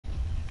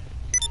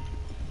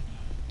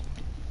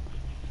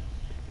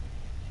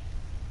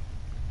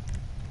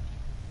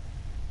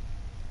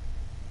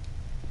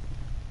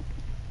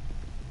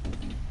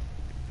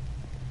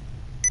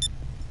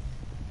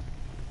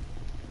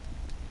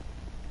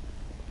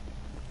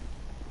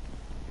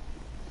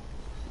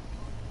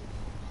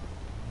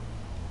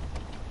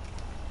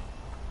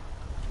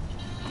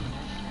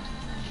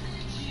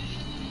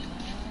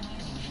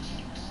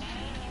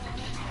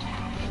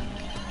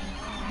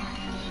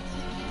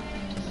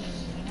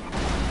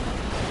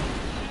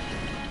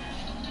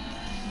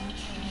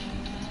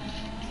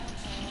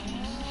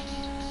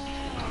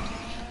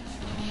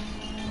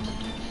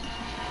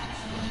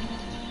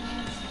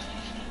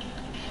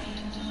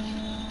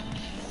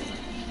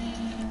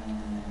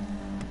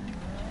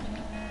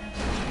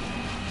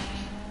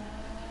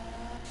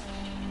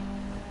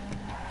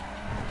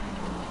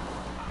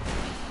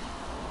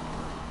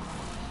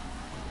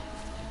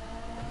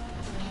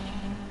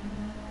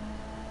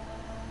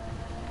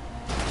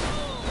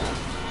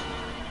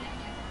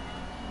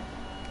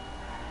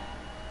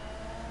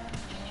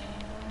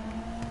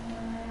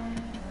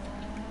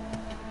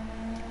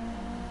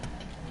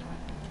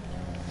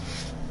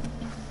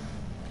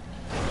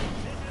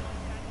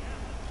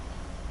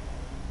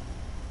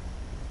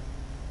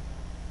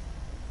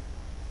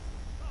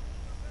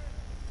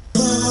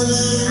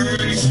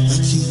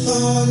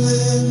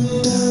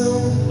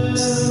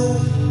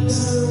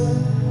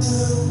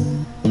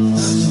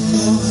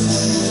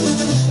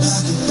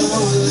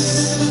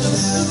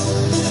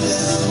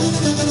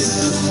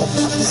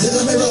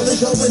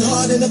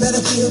hard in the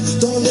battlefield.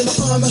 Don't in my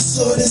arm, my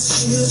sword and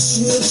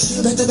shield.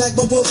 Back to back,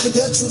 my both for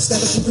your troops.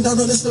 Got us keeping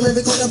down on this from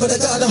every corner, but I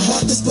got a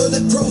heart that's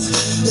bulletproof.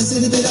 This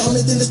city be the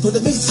only thing that's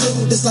pulling me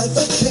through. This life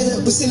up here,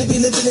 we seem to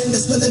be living in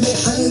that's pulling me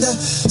under.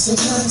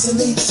 Sometimes I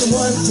need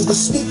someone to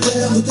wish me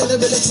well, who didn't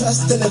really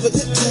trust, I never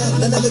did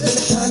tell. I never been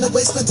the kind to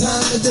waste my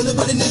time. I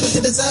deliberately never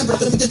get design, but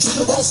let me get you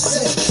the wrong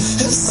set.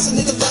 Hey, this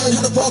nigga learn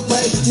how to walk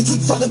right. You keep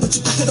falling, but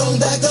you pick it on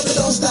back up and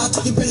don't stop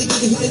till you really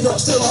get it hit it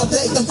off. Still all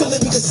day, I'm feeling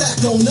me get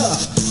sacked on up.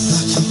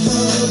 I keep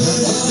falling, I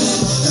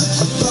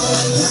keep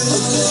falling.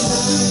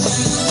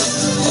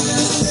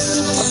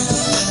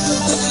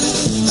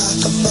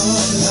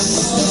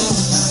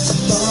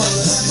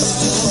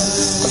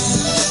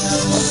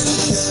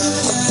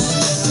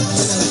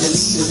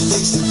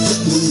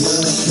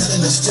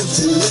 Strip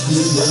to lift me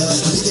up,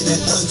 needing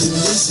that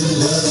unconditional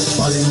love.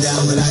 Falling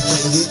down but I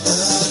can't get up.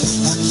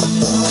 I keep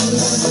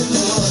falling, I keep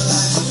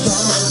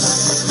falling.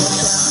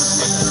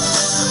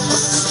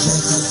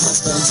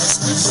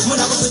 When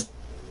I was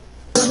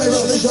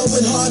rolling,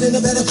 going hard in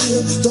the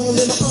battlefield. Don't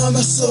in my arm,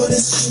 my sword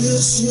and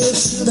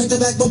shield. Back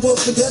to back, my both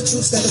for your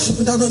troops. Got us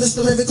keeping down on this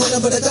from every corner,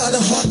 but I got a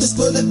heart that's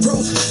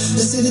bulletproof.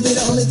 This city be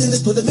the only thing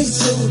that's pulling me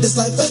through. This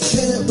life up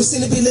here, we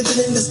seem to be living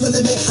in that's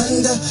pulling me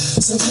under.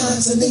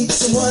 Sometimes I need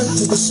someone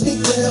to wish me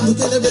well, who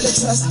didn't really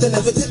trust, I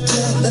never did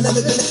tell. I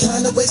never been the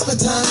kind to waste my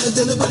time. I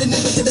deliberately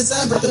never get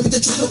design, but let me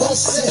get you the wrong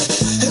set.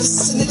 Hey,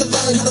 this nigga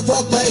learn how to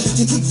walk right.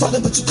 You keep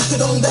falling, but you pick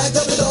it on back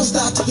up and don't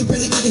stop till you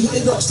really get it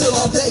hit it off. Still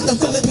all day, I'm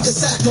feeling me get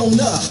sacked on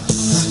up. I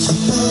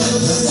keep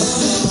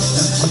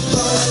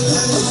falling,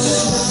 I keep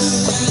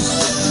falling.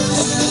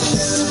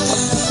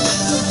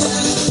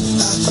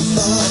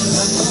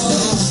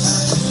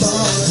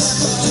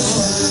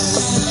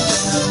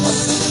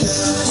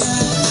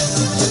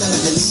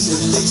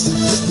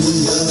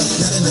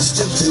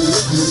 Strip to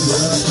lift me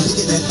up,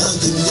 needing that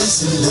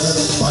unconditional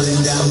love. Falling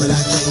down but I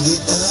can't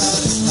get up.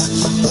 I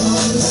keep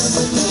falling, I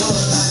keep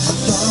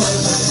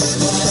falling.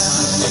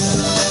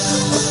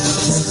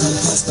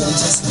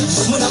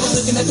 When I was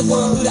looking at the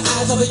world through the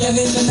eyes of a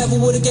youngin', I never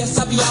would've guessed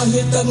I'd be out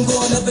here thuggin',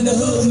 growing up in the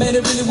hood. Man,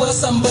 it really was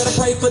something, but I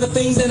prayed for the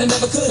things that I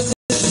never could.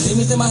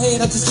 Demons in my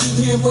head, I just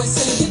keep hearing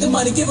voices saying, get the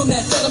money, give them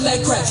that, sell them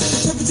that crap.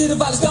 Contribute to the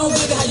violence, don't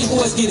get it how you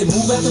boys get it.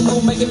 Move after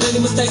move, making many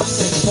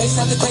mistakes. Case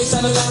after case,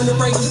 trying to learn the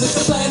breaks. If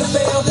it's a plan to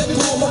fail, let me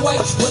pull my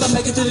weight. When I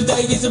make it to the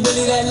day, is it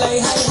really that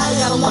late?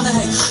 Hey, I don't wanna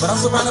hate, but I'm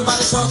surrounded by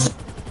the sharks.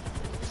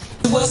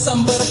 It was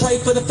something, but I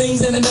prayed for the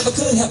things that I never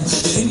could have.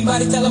 Did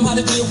anybody tell them how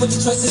to deal with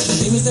the choices? The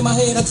demons in my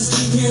head, I just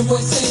keep hearing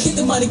voices saying, get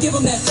the money, give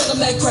them that, sell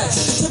them that crap.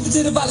 Contribute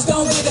to the violence,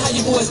 don't get it how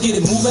you boys get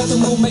it. Move after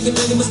move, making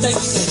many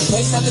mistakes.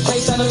 Case after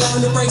case, trying to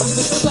learn the breaks.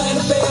 If it's a plan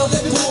to fail,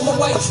 let me pull my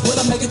weight. When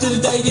I make it to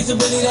the day, is it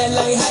really that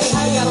late?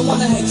 Hey, I don't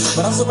wanna hate,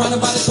 but I'm surrounded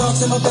by the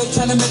sharks in my face,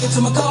 trying to make it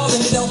to my calling.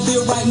 It don't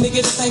feel right,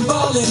 nigga, this ain't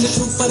ballin'. The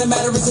truth of the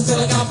matter is I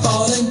feel like I'm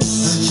falling. I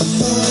keep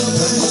falling,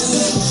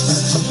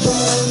 I keep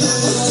falling.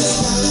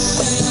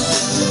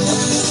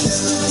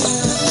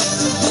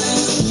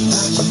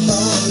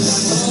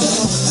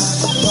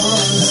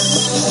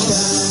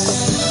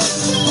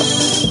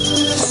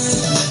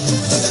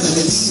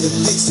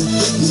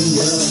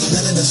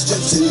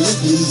 Strip to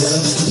lift me up,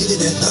 needing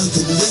that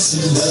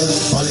unconditional love.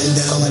 Falling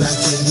down when I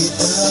can't get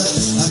up.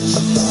 I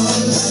keep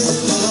falling,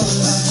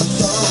 I keep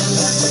falling.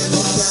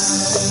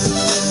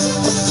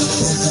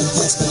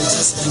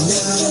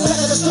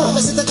 Better the storm,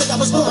 this is the day I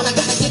was born. I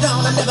gotta get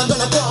on, I'm never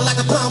gonna fall like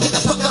a clown. Get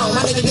the fuck on,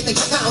 I need to get the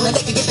cut on, and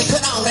they can get the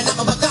cut on, and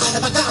I'm a back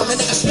on, and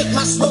they can spit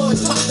my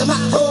swords, talk to my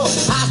core.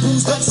 I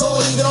bruise, cut,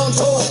 sword, even on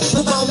tour.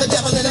 Look on the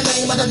devil in the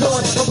name of the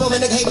Lord. No woman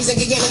in Hades and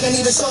get and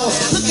even so.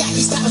 Look at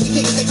these cowards, these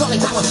niggas, they call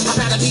it power. I'd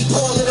rather be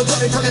poor, little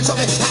brother, coming to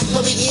me. Ask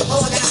for me, near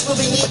or gas for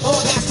me, near or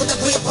gas for the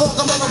grip or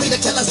come over me, the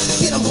killers.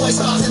 Get them boys,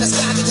 stars in the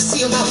sky, get to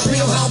see them out.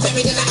 Real hell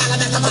buried in the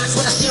alabaster box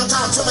with a steel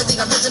tongue. To me, the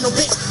original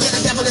bitch. Yeah,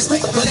 the devil is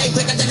quick, but ain't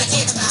quicker than an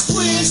inch.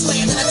 Swing,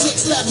 slam, and the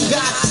chicks love you,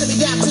 God. Send me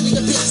down to the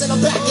abyss, and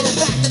I'm back in the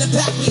back, to the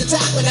back, we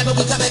attack whenever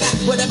we coming at,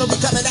 whenever we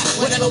coming at,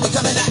 whenever we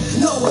coming at.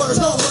 No words,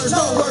 no words,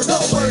 no words,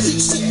 no words.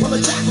 Eat shit from a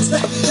jackal's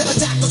back, never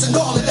tackles and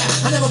all of that.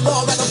 I never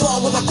fall, rather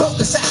fall with my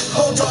broken sack.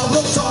 Hold on,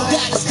 roll on,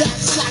 that is that.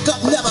 Slack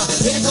up, never.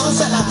 Here comes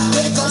Stella,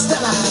 here comes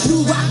Stella.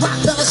 New rock,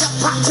 fellas, up,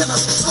 rock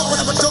killers. Slow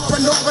never door,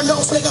 and over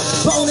nose, nigga.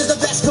 Bone is the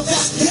best,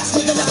 confess. Yes,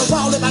 nigga, never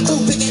fall if I do.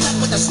 Pick it up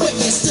with the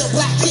swiftness. Still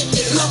black,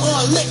 gifted, low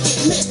on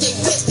lifted, mystic,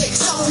 fistic,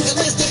 so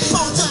realistic.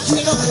 Bone touch,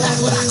 nigga,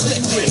 that's what I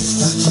click with.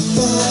 I keep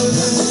falling.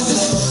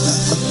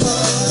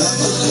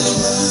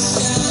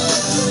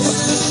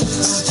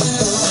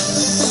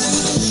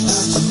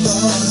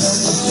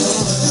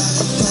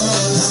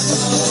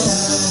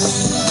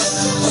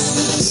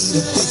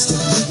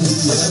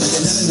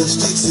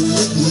 Sticks and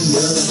lift me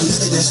up,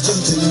 none of that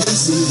strength to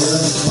Layzie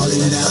up.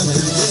 Falling down when I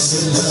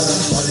listen up,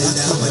 falling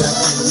down when I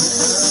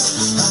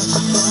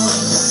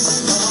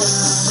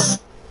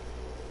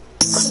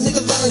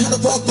nigga learn how to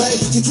walk right.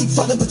 You keep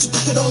falling but you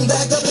pick it on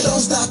back up and don't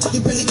stop till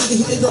you really get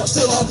it hit it off.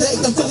 Still all day,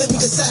 I'm feeling me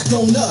get sacked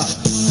on up.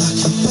 I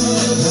keep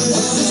falling,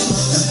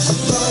 I keep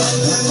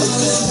falling.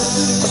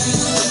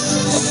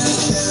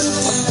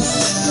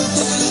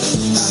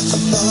 I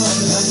keep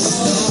falling.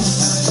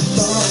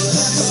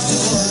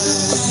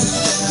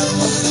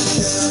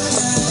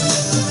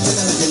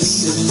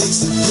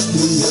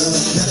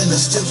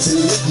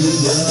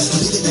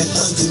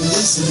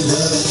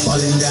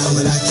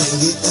 I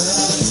can't get up.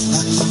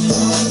 I keep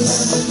falling,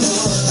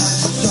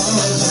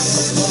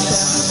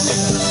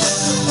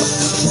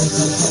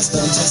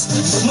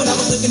 When I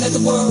was looking at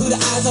the world through the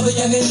eyes of a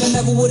youngin', I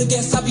never would've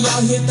guessed I'd be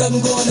out here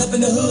thuggin', growing up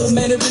in the hood.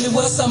 Man, it really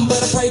was something, but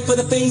I prayed for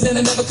the things that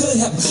I never could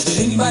have. Did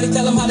anybody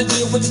tell them how to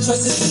deal with the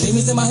trust? It's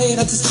demons in my head,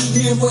 I just keep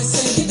hearing voices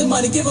saying, get the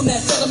money, give them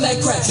that, sell them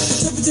that crap.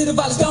 Contribute to the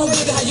violence, don't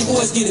get it how you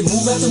boys get it.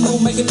 Move after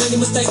move, making many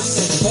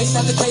mistakes. Case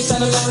after case,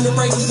 trying to learn the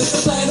breaks. If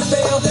it's playing to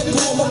fail, let me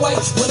pull my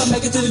weight. When I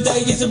make it to the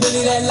day, is it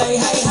really that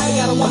late?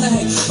 Hey, I don't wanna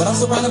hate, but I'm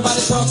surrounded by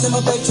the sharks in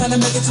my bait, trying to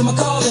make it to my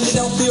call, and it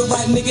don't feel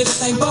right, nigga,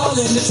 this ain't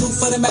ballin'. The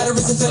truth of the matter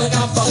is I feel like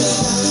I'm falling.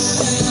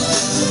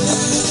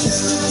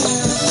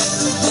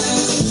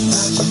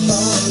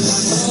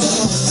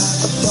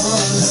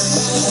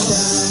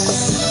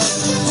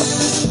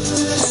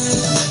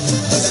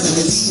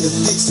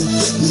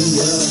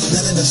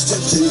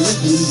 Strip to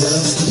lift me up,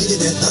 needed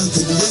that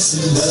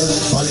unconditional love.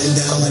 Falling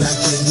down when I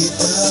can't get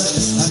up.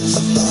 I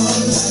keep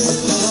falling,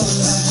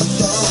 I keep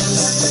falling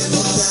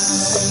down.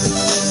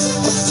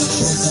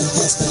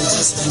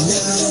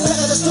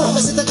 Weather the storm,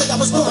 this is the day I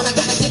was born. I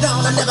gotta get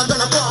on, I'm never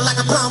gonna fall like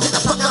a prom. Get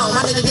the fuck on,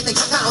 I need to get the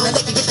fuck on, and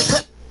they can get the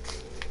cut.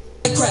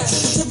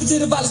 Contribute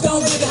to the violence, don't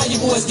get it how you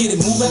boys get it.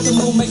 Move after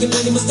move, making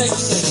many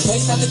mistakes.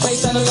 Case after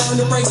case, trying to learn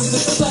the breaks. If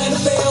it's playing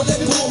to fail, let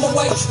me pull my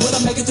weight. When I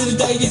make it to the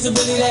day, is it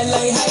really that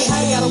late?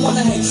 Hey, I don't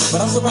wanna hate,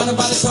 but I'm surrounded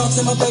by the sharks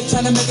in my bait,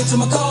 trying to make it to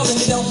my call, and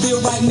it don't feel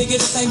right, nigga,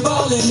 this ain't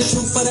ballin'. The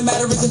truth of the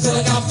matter is I feel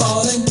like I'm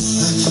falling.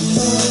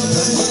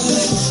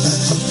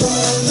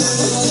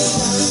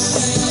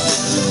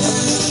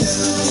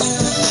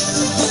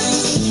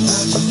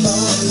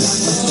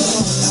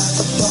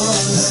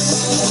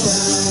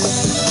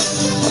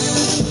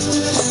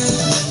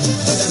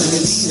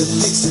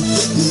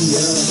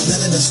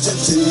 Strip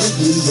to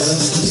lift me up,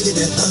 needed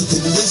that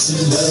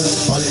unconditional love.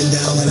 Falling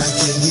down when I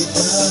can't get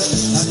up.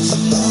 I keep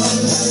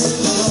falling,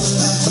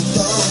 I keep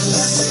falling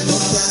down.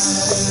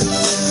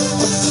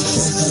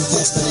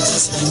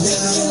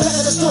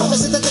 Weather the storm,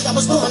 this is the day I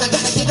was born. I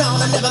gotta get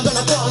on, I'm never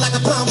gonna fall like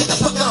a prom. Get the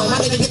fuck on,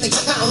 I need to get the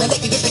fuck on, and they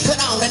can get the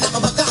cut on, and I'm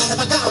a buck on,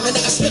 and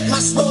they can spit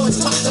my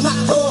swords, talk to my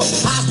core.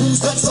 Eyes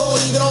bruised, cut sore,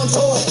 even on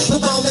tour.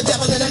 Look on the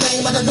devil in the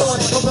name of the Lord.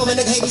 No room in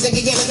the Hades, they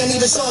can get it, and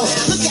even so.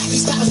 Look at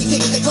these cowards, these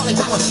niggas, they call it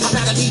power. I'm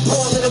not a deep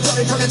poor little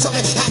girl, turn it to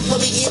me. Act will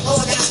be here, or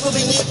gas will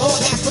be near, or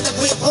gas with the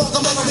grip, or the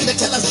memory to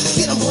kill us.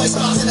 Get them boys,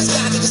 stars in the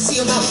sky, get the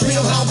seal on.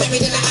 Real home,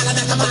 buried in the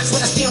alabaster box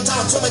with a steel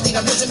talk to it, the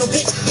original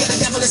bitch. Yeah, the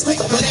devil is quick,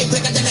 but ain't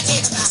quicker than the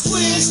itch.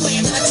 Switch,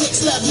 land in the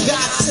ticks, love you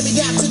God. Send me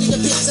down to the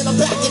abyss, and I'm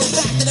back, and in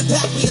fact, in the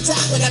back, we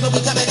attack whenever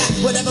we coming at,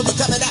 whenever we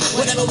coming at,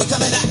 whenever we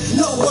coming at.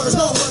 No words,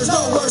 no words,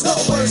 no words, no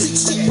words. Each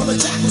shit from a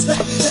jackals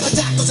back, never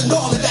jackals and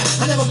all of that.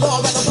 I never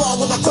fall at the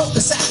ball with my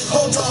focus at.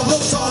 Hold on,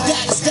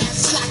 dad is that,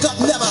 slack up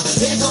never.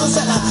 Here comes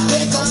Stella,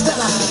 here comes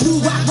Stella. New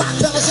rock,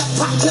 fellas, up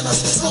pop killers.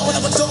 Slowing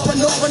up a door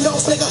and no one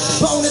knows, nigga.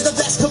 Bone is the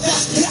best,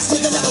 confess. Yes,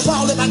 nigga, never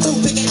fall if I do.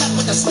 Pick it up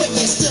with the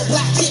swiftness. Still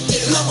black,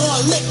 gifted, low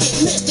on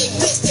lifted, mystic,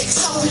 mystic,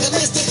 so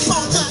realistic.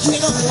 Funk up,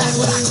 nigga, that's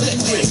what I click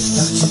with.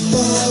 I keep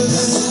falling.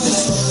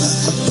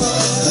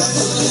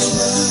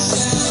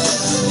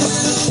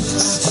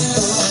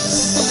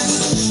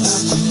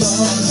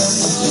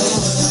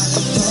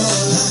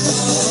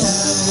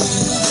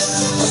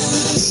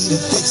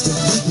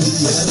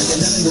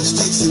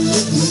 Sticks and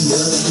lift me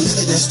up,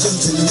 nigga that's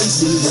strength to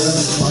lift me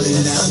up. Falling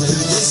down when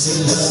I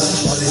listen up,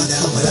 falling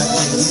down when I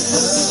can't get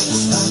up.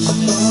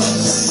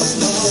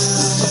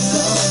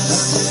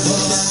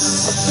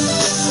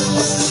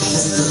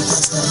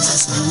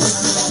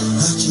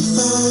 I keep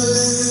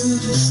falling,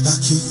 I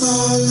keep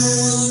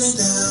falling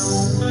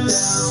down,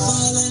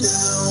 down,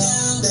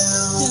 down,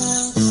 down.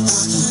 I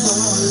keep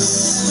falling,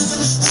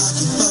 I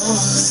keep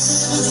falling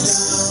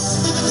down,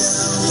 down.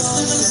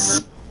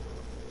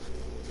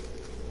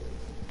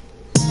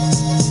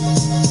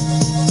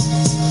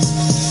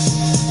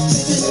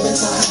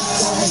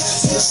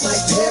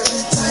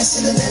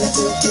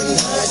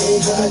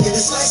 Get a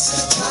slice of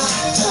the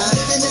pie,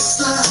 living this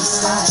life,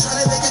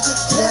 trying to make it to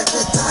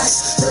paradise.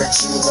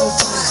 Virtue or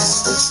vice,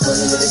 it's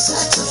going to be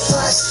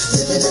sacrifice,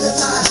 living in a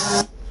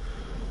lie.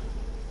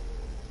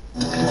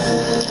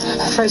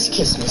 First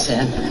kiss me,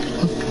 Sam.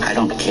 I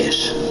don't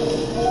kiss.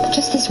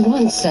 Just this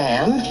one,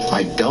 Sam.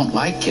 I don't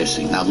like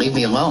kissing. Now leave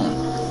me alone.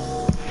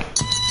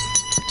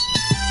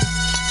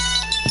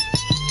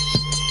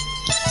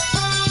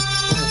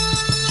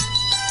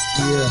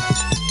 Yeah.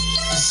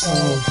 So,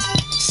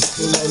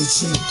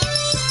 Layzie.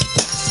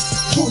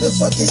 Who the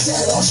fuck is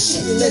that? Oh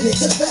shit, that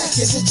nigga back.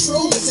 Is it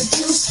true? Is it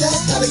true stack?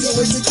 Gotta get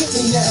where you get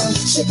me now.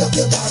 Shake up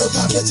your bottle,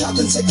 pop your top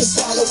and take a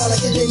swallow while I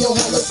get in your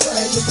hollow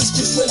frag. If it's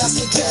just when I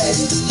say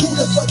daddy. Who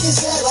the fuck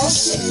is that? Oh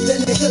shit,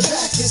 that nigga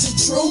back. Is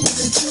it true?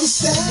 Is it true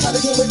stack? Gotta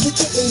get where you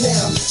get me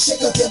now.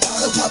 Shake up your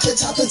bottle, pop your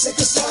top and take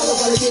a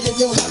swallow while I get in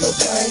your hollow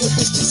frag. If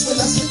it's just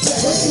when I say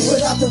daddy.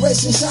 With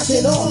Operation Shock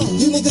and Awe.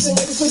 You niggas ain't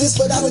ready for this,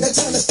 but I don't got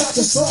time to stop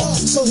the song.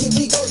 So here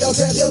we go, y'all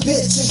grab your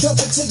bitch and jump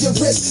into your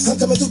wrist.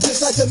 I'm coming through this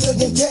like a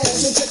million gas.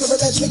 me, take a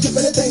revenge, me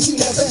giving the things you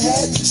never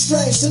had.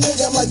 Strange to me,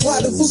 I'm like,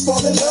 why do fools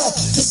fall in love?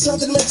 It's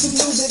something makes you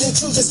lose it and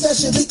choose,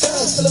 especially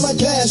because feeling my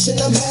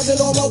passion. I'm having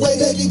on my way,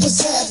 baby,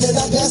 what's happening?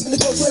 I pass me the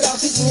go without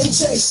thinking and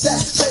chase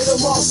that. Fade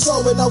them all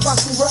so, and I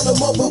watch me run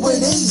them over with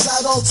ease.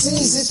 I don't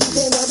tease if you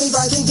can't have me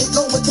right, then get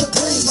going with the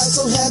breeze. Like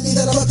so happy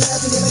that I'm a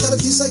pappy, and I got a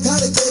few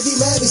psychotic baby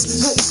maddies.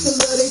 I used to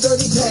love they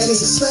dirty panties,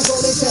 smack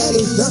on they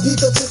panty. Now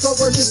people pick up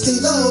work this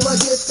steal on. I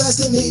get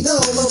fast and he know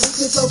my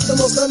weekly flow the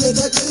most. I make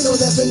that clean on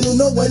that, and you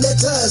know when that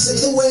does.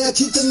 It's the way I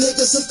keep the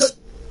niggas hooked up.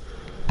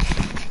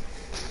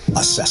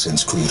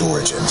 Assassin's Creed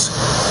Origins.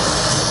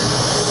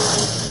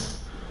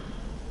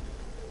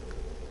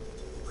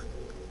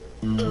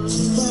 Keep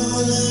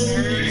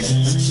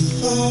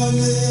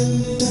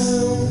falling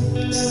down,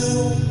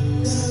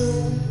 down,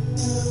 down,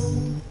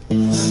 down. I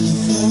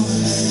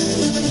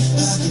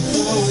keep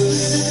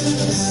falling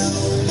down,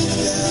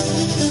 down,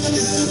 down.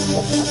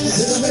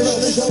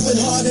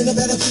 Going hard in the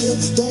battlefield.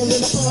 Don't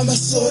let my arm, my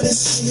sword and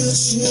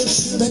shield.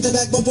 Back to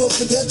back, my both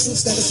the good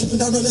troops. Got a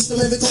swooping down on this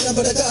from every corner,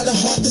 but I got a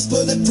heart that's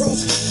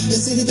bulletproof. It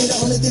seems to be the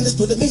only thing that's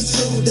pulling me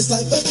through this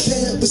life up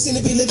here. We seem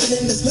to be living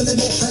in this pulling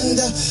me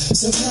under.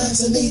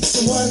 Sometimes I need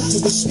someone to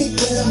wish me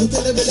well. Who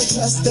really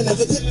trust, I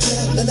never get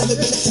down. I never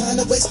been the kind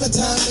to waste my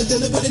time. I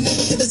dealing with a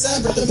nigga get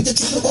design, but let me get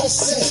you the wrong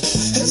set.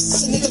 Hey,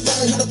 this nigga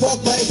learn how to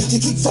walk right.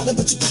 You keep falling,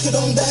 but you pick it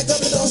on back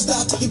up and don't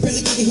stop. You really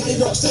get hit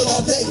it off still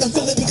all day. I'm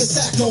feeling we can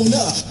stack on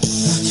up.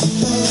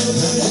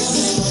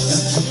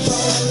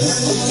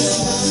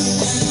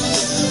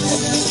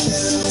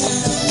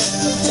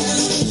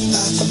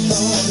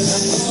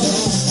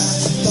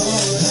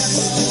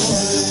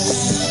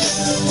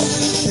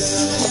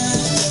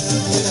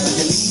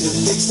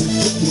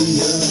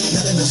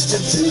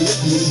 To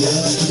lift me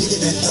up,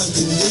 needing that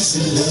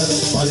unconditional,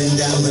 falling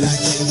down but I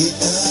can't get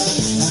up.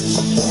 I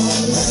keep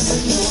falling,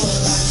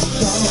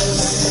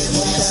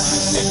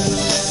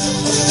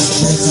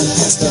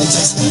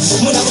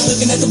 When I was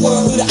looking at the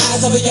world through the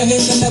eyes of a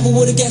youngin', I never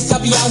would've guessed I'd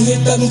be out here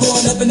thuggin',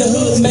 growing up in the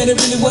hood. Man, it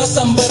really was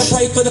something, but I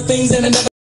prayed for the things and I never